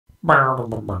Hello,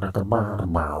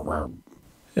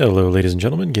 ladies and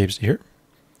gentlemen, Gabe's here.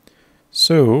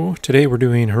 So, today we're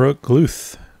doing Heroic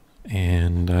Gluth,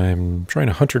 and I'm trying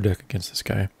to hunter deck against this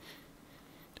guy.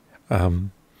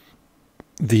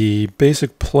 The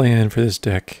basic plan for this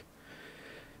deck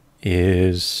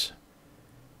is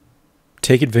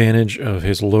take advantage of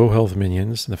his low health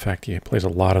minions, and the fact he plays a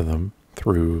lot of them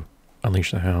through Unleash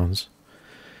the Hounds,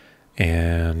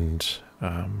 and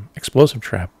Explosive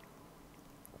Trap.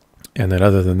 And then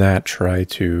other than that, try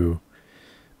to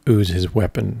ooze his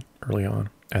weapon early on.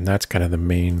 And that's kind of the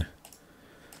main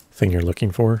thing you're looking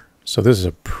for. So this is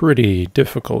a pretty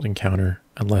difficult encounter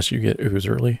unless you get ooze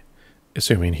early,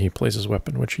 assuming he plays his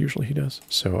weapon, which usually he does.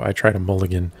 So I try to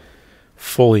mulligan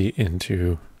fully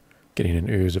into getting an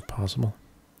ooze if possible.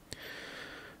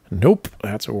 Nope,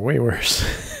 that's way worse.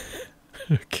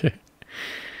 Okay.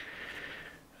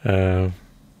 So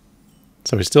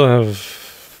we still have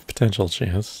potential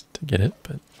chance to get it,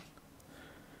 but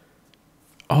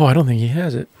oh, I don't think he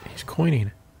has it. He's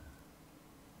coining.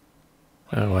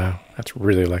 Oh wow, that's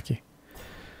really lucky.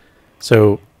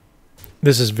 So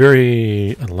this is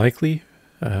very unlikely.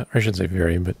 I shouldn't say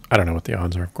very, but I don't know what the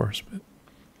odds are, of course. But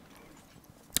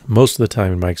most of the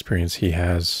time, in my experience, he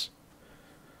has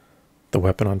the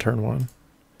weapon on turn one.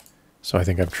 So I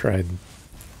think I've tried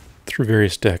through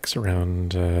various decks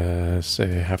around,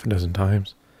 say, half a dozen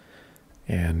times.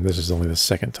 And this is only the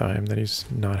second time that he's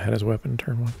not had his weapon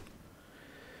turn one.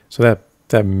 So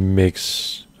that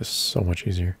makes this so much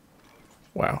easier.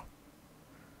 Wow.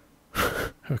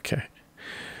 Okay.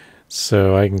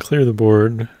 So I can clear the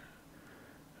board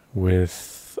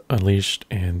with Unleashed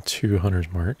and 2 Hunter's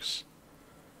Marks.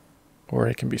 Or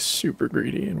I can be super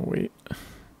greedy and wait.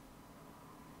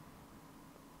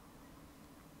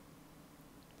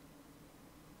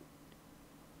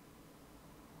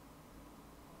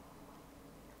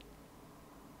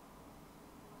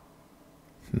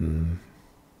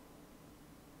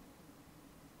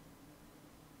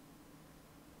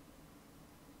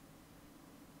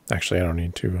 Actually, I don't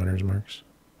need 2 Hunter's Marks.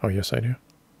 Oh, yes, I do.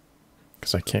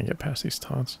 Because I can't get past these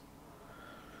taunts.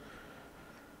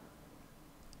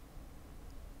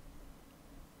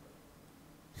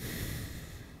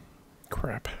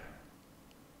 Crap.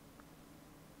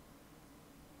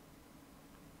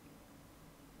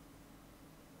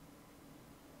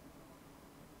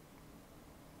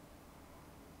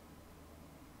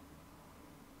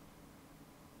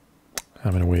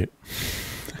 I'm gonna wait.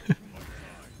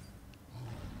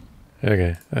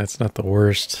 Okay, that's not the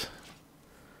worst,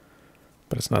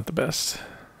 but it's not the best.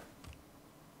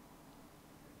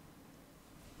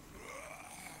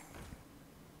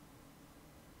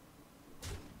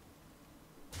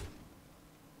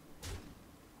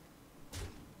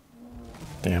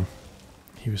 Damn,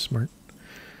 he was smart.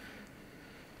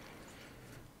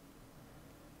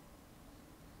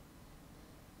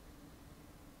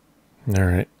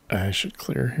 Alright, I should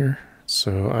clear here.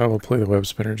 So I will play the web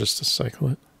spinner just to cycle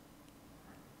it.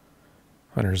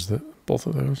 Hunter's both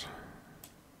of those.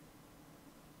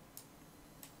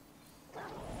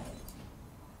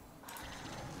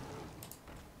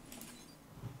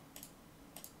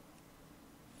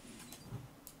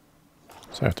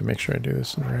 So I have to make sure I do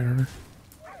this in the right order.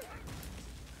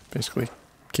 Basically,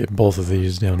 get both of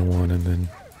these down to 1 and then...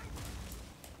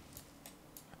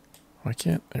 Oh, I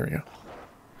can't. There we go.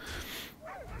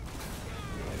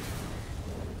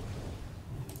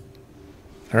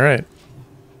 Alright.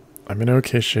 I'm in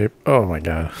okay shape. Oh my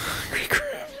god.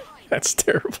 That's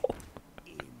terrible.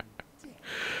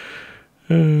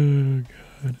 Oh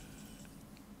god.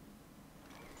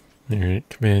 Alright,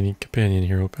 companion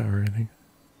hero power, I think.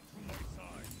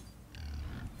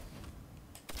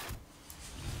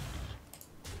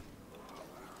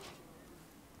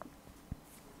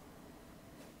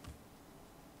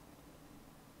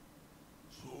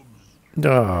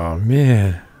 Oh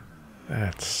man.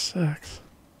 That sucks.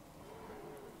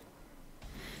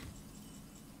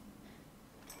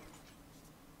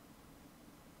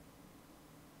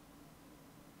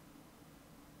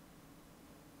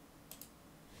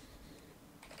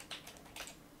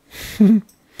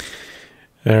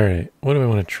 Alright, what do I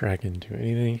want to track into?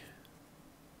 Anything?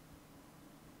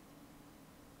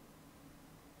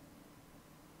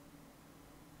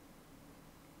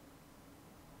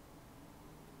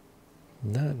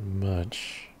 Not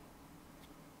much.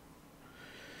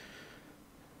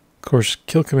 Of course,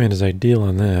 kill command is ideal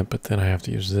on that, but then I have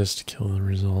to use this to kill the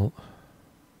result.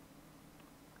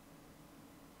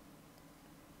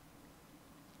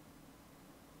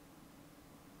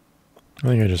 I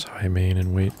think I just high main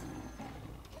and wait.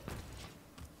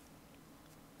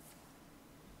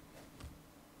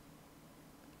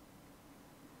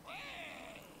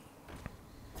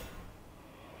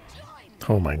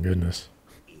 Oh my goodness.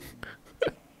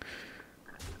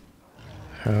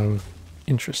 How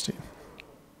interesting.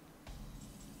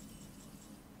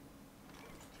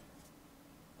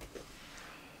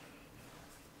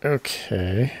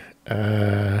 Okay.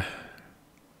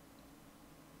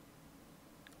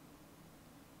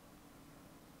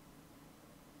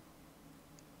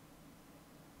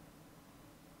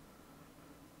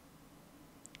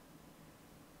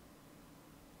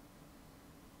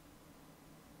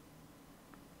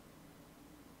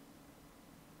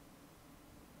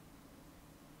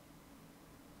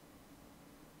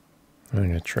 I'm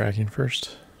gonna tracking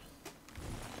first.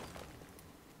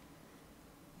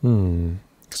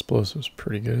 Explosive's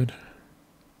pretty good.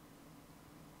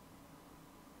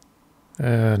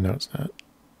 No, it's not.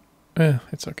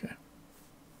 It's okay.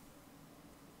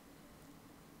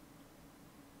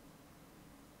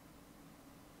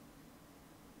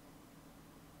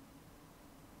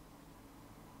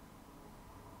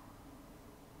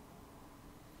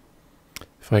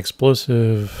 If I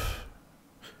explosive...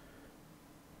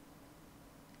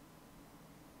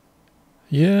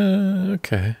 Yeah,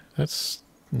 okay. That's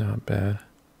not bad.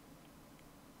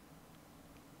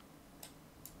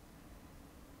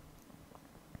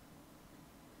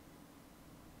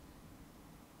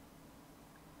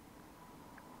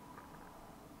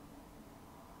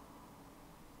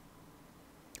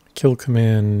 Kill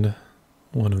command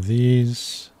one of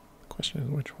these. The question is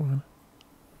which one?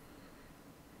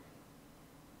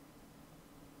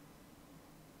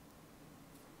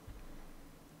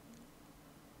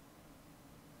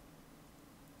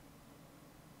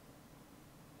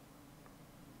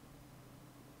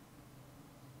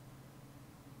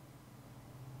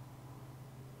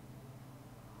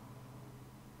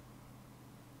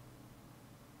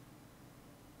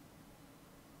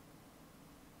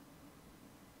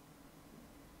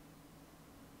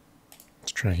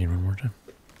 Let's try again one more time.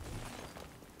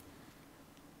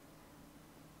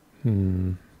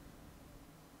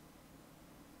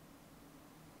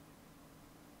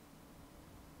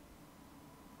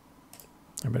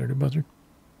 I better do buzzard.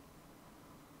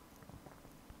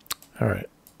 Alright,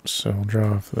 so I'll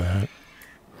draw off that.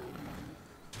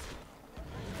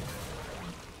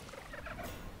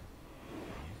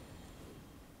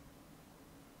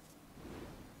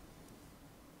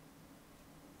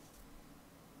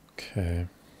 Okay.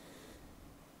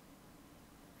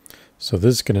 So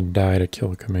this is going to die to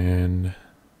kill command.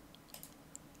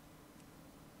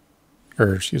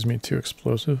 Or, excuse me, to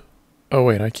explosive. Oh,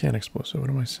 wait, I can't explosive. What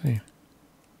am I saying?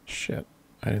 Shit,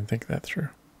 I didn't think that through.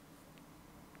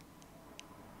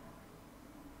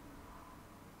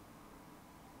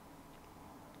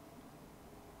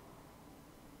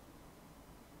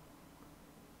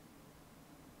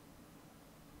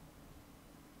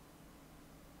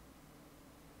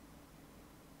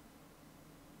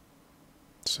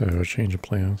 So, change of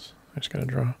plans. I just gotta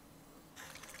draw.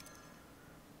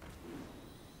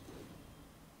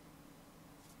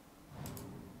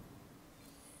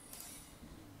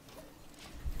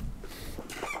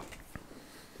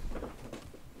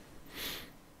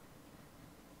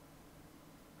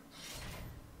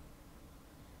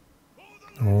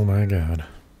 Oh my god.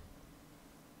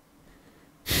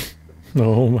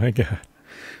 Oh my god.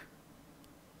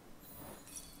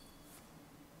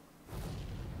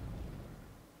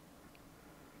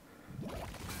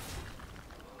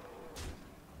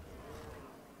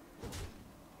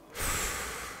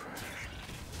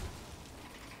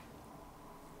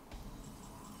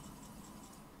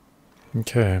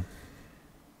 Okay.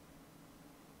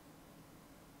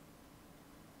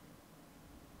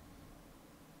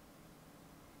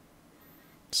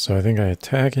 So I think I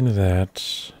attack into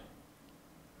that.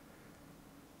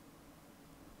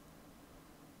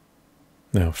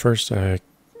 No, first I...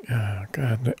 Oh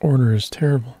god, the order is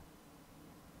terrible.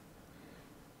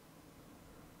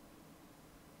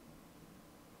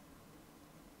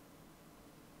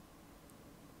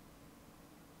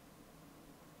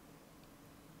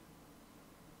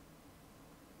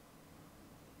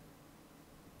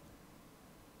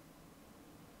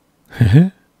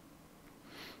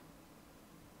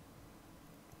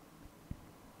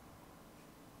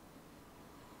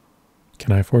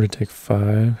 Can I afford to take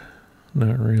 5?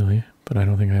 Not really, but I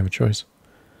don't think I have a choice.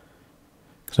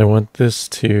 Because I want this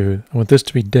to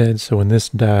be dead, so when this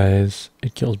dies,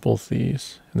 it kills both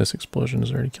these. And this explosion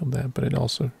has already killed that, but it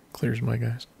also clears my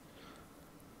guys.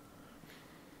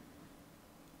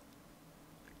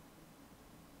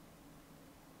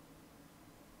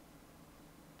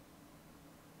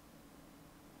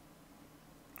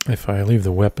 If I leave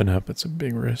the weapon up, it's a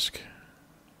big risk.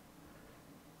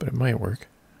 But it might work.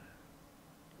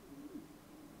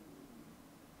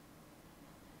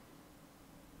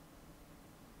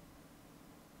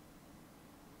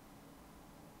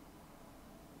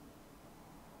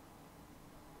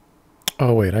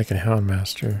 Oh wait, I can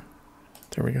Houndmaster.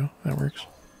 There we go. That works.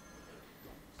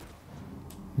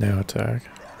 Now attack.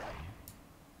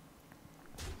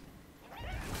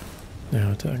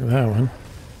 Now attack that one.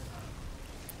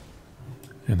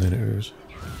 And then ooze.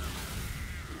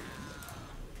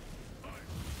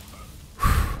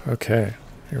 Okay,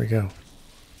 here we go.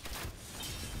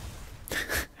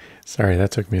 Sorry,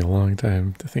 that took me a long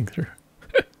time to think through.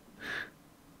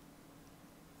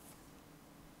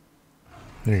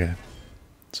 Okay,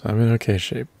 so I'm in okay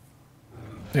shape.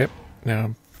 Yep, now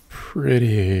I'm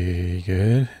pretty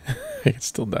good. I can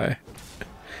still die.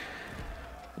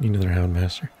 Need another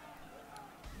Houndmaster.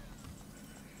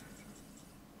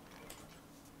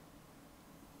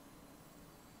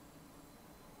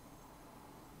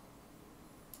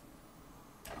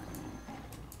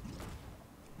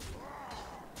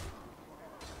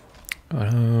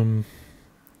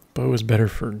 Bow is better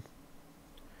for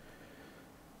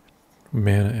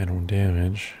mana and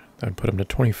damage. I'd put him to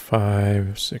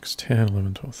 25, 6, 10,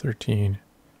 11, 12, 13,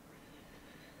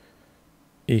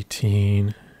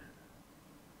 18.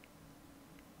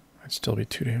 I'd still be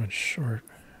 2 damage short.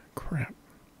 Crap.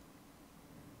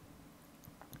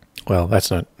 Well,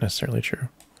 that's not necessarily true.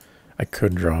 I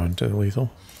could draw into the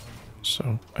lethal,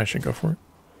 so I should go for it.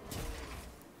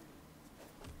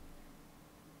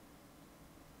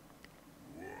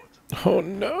 Oh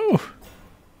no!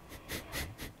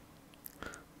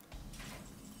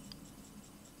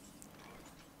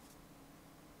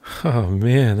 Oh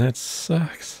man, that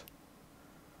sucks.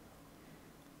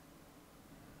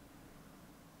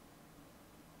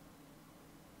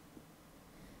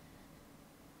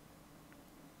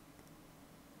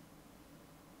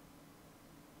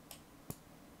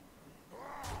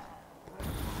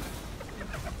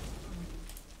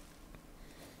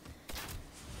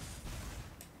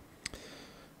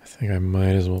 I think I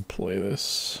might as well play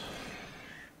this.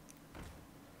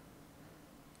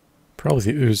 Probably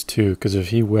the ooze too, because if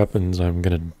he weapons, I'm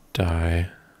gonna die.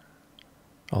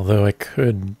 Although I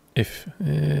could, if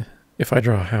I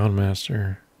draw a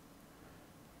Houndmaster.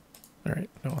 All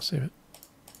right, no, I'll save it.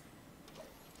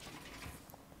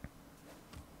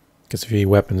 Because if he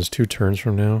weapons 2 turns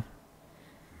from now,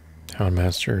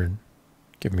 Houndmaster,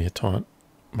 give me a taunt,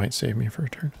 might save me for a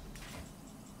turn.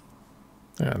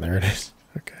 Ah, there it is.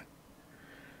 Okay.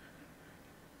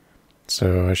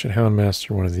 So I should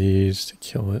Houndmaster one of these to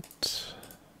kill it.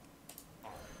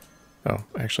 Oh,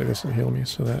 actually this will heal me,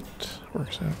 so that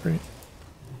works out great.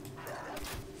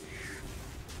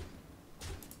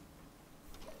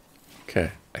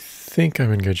 Okay, I think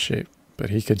I'm in good shape, but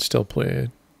he could still play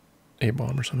a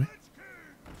bomb or something.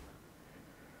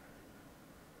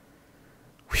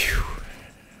 Whew.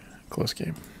 Close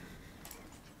game.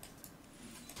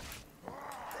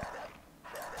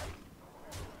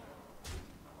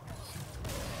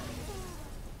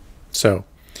 So,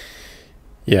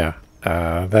 yeah,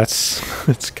 that's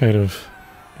kind of,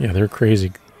 yeah, they're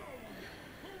crazy.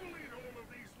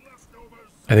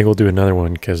 I think we'll do another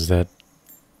one because that,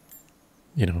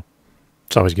 you know,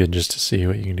 it's always good just to see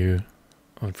what you can do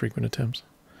on frequent attempts.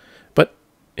 But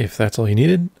if that's all you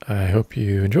needed, I hope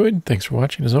you enjoyed. Thanks for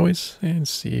watching as always, and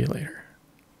see you later.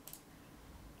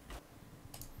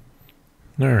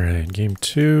 All right, game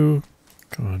 2,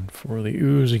 going for the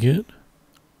ooze again.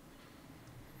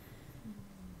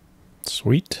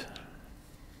 Sweet.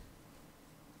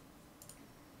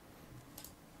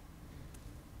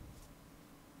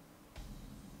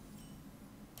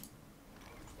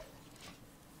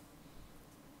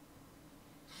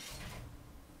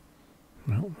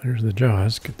 Well, there's the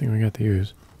jaws. Good thing we got the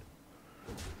ooze.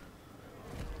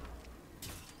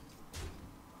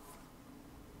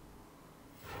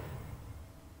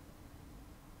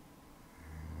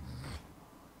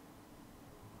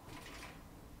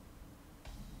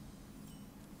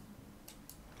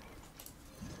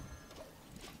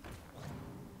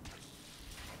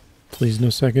 Please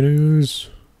no second ooze.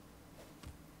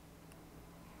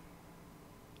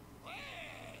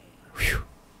 Whew.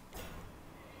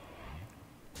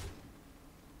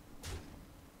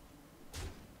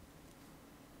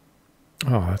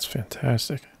 Oh, that's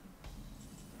fantastic.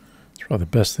 It's probably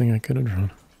the best thing I could have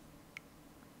drawn.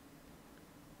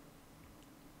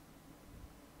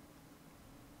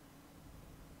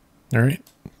 All right,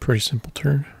 pretty simple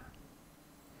turn.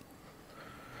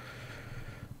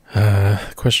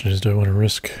 The question is, do I want to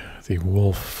risk the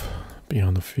wolf being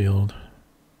on the field?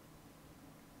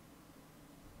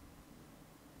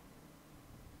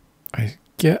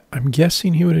 I'm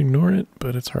guessing he would ignore it,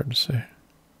 but it's hard to say.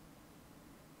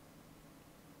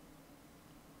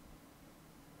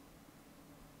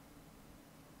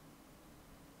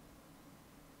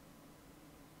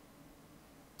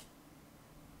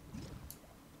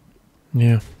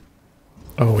 Yeah.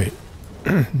 Oh, wait.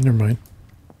 Never mind.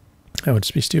 That would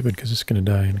just be stupid because it's going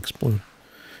to die and explode.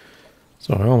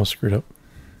 So I almost screwed up.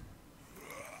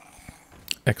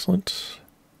 Excellent.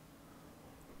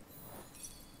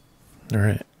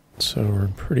 Alright. So we're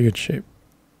in pretty good shape.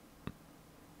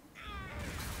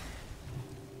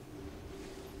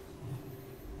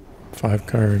 Five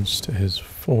cards to his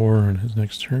 4 on his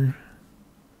next turn.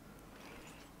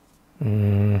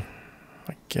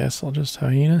 I guess I'll just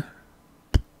hyena.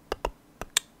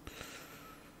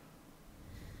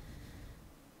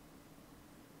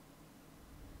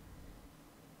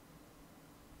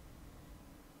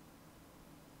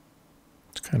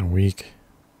 It's kind of weak.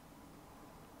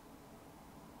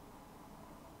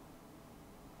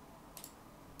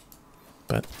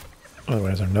 But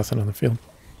otherwise, I have nothing on the field.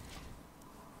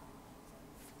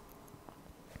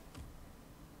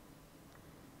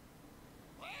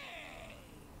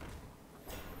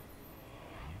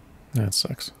 That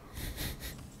sucks.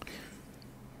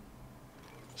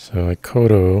 So I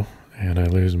Kodo, and I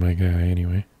lose my guy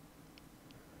anyway.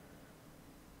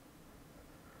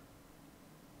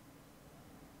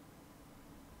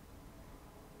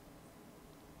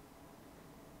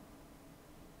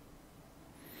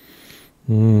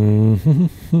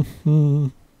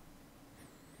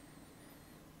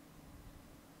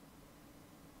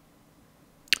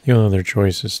 The only other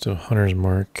choice is to Hunter's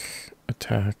Mark,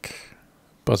 attack,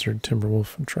 Buzzard,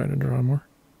 Timberwolf, and try to draw more.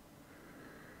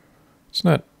 It's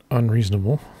not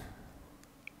unreasonable.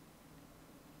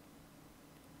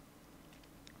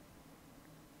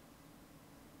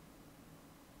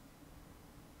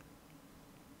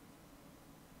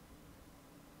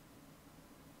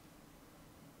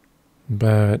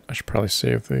 But I should probably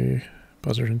save the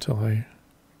Buzzard until I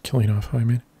killing off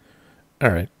Hyena.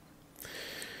 Alright.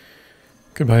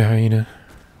 Goodbye, Hyena.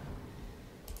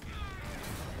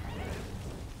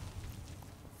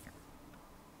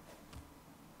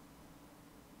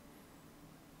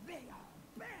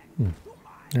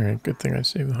 Alright, good thing I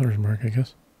saved the Hunter's Mark, I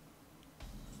guess.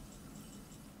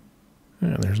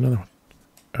 Yeah, there's another one.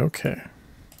 Okay.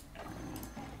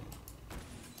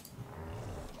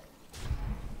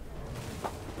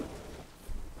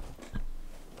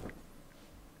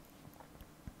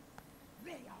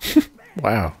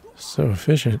 Wow, so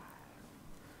efficient.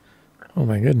 Oh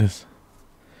my goodness.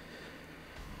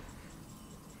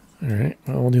 Alright,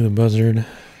 well, we'll do the Buzzard.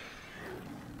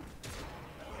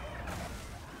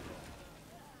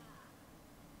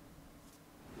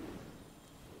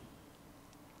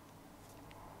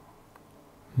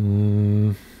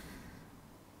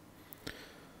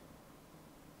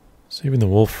 Saving the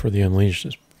Wolf for the Unleashed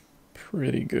is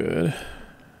pretty good.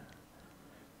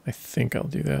 I think I'll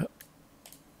do that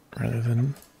rather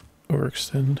than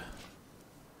overextend.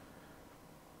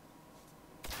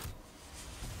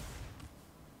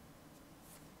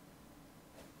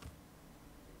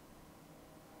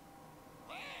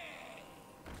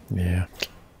 Yeah.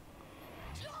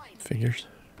 Figures.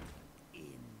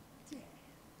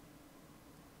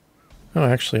 Oh,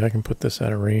 actually, I can put this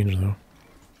out of range, though.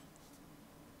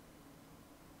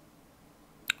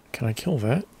 Can I kill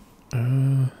that?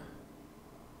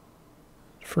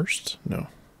 First? No.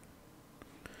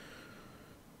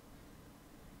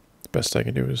 The best I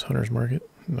can do is Hunter's Market,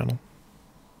 and that'll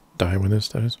die when this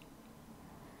dies.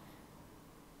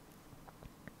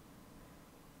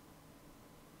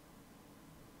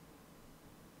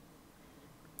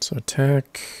 So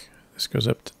attack. This goes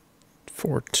up to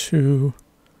 4-2.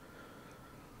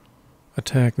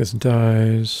 Attack, this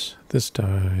dies. This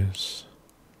dies.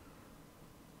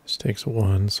 This takes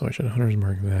 1, so I should Hunter's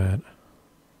Mark that.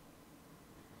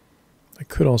 I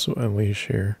could also Unleash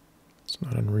here. It's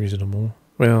not unreasonable.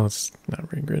 Well, it's not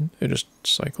very good. It just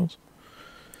cycles.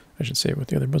 I should save with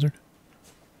the other Buzzard.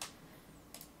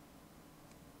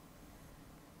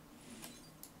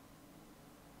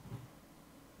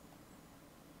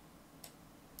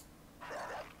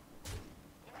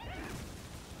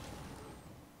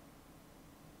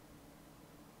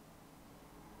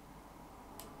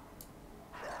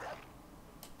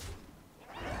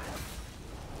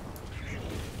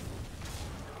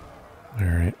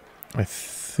 Alright, I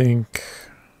think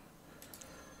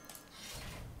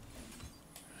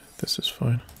this is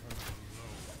fine.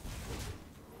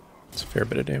 It's a fair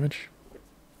bit of damage.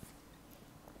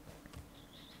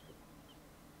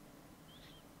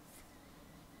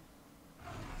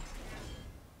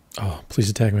 Oh, please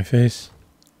attack my face.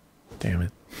 Damn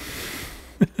it.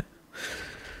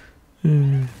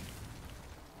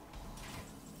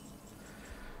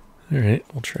 Alright,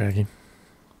 we'll tracking.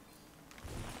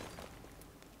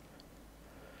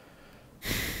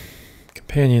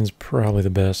 Companion's probably the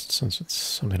best since it's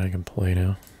something I can play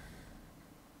now.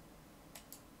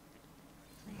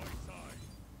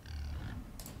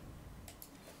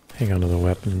 Hang on to the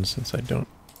weapons since I don't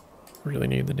really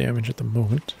need the damage at the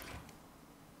moment.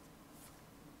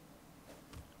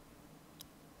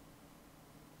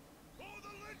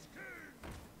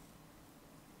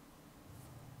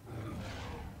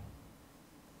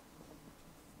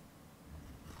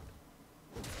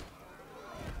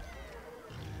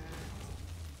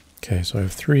 Okay, so I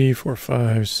have 3, 4,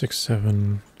 5, 6,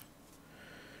 7,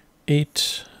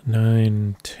 8,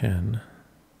 9, 10.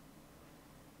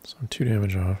 So I'm 2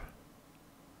 damage off.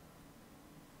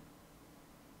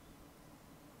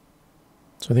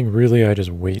 So I think really I just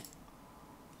wait.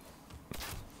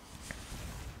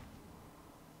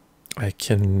 I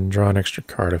can draw an extra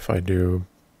card if I do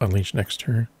Unleash next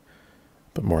turn,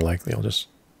 but more likely I'll just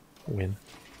win.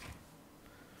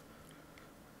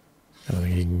 I don't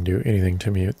think he can do anything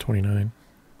to me at 29.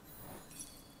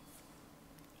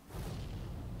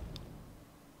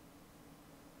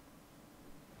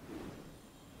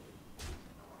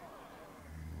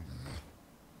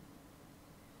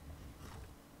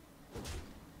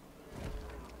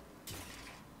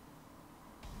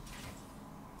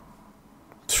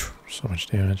 So much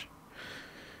damage.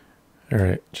 All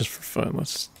right, just for fun,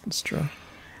 let's draw.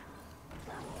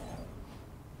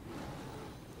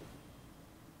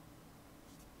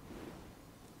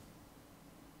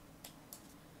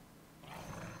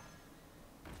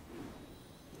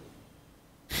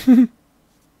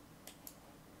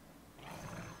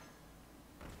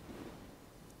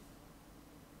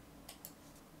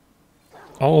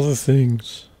 All the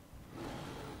things.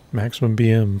 Maximum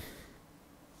BM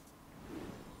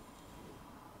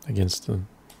against them.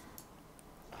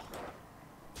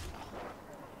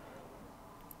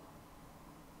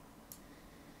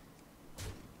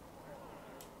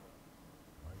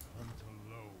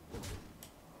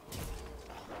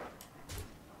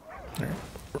 Alright,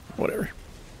 whatever.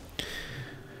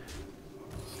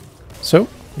 So,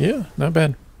 yeah, not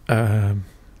bad. I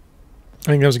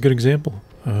think that was a good example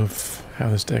of how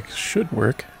this deck should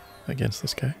work against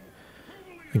this guy.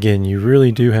 Again, you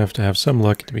really do have to have some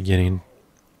luck at the beginning.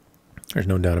 There's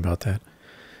no doubt about that.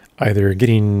 Either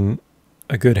getting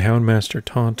a good Houndmaster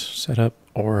taunt set up,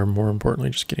 or more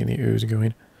importantly, just getting the ooze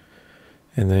going.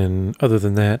 And then, other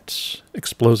than that,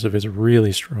 Explosive is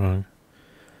really strong.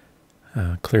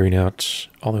 Clearing out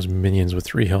all those minions with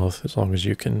 3 health, as long as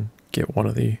you can get one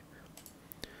of the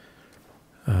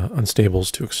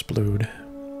unstables to explode.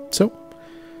 So,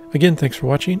 again, thanks for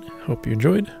watching. Hope you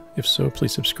enjoyed. If so,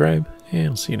 please subscribe, and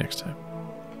I'll see you next time.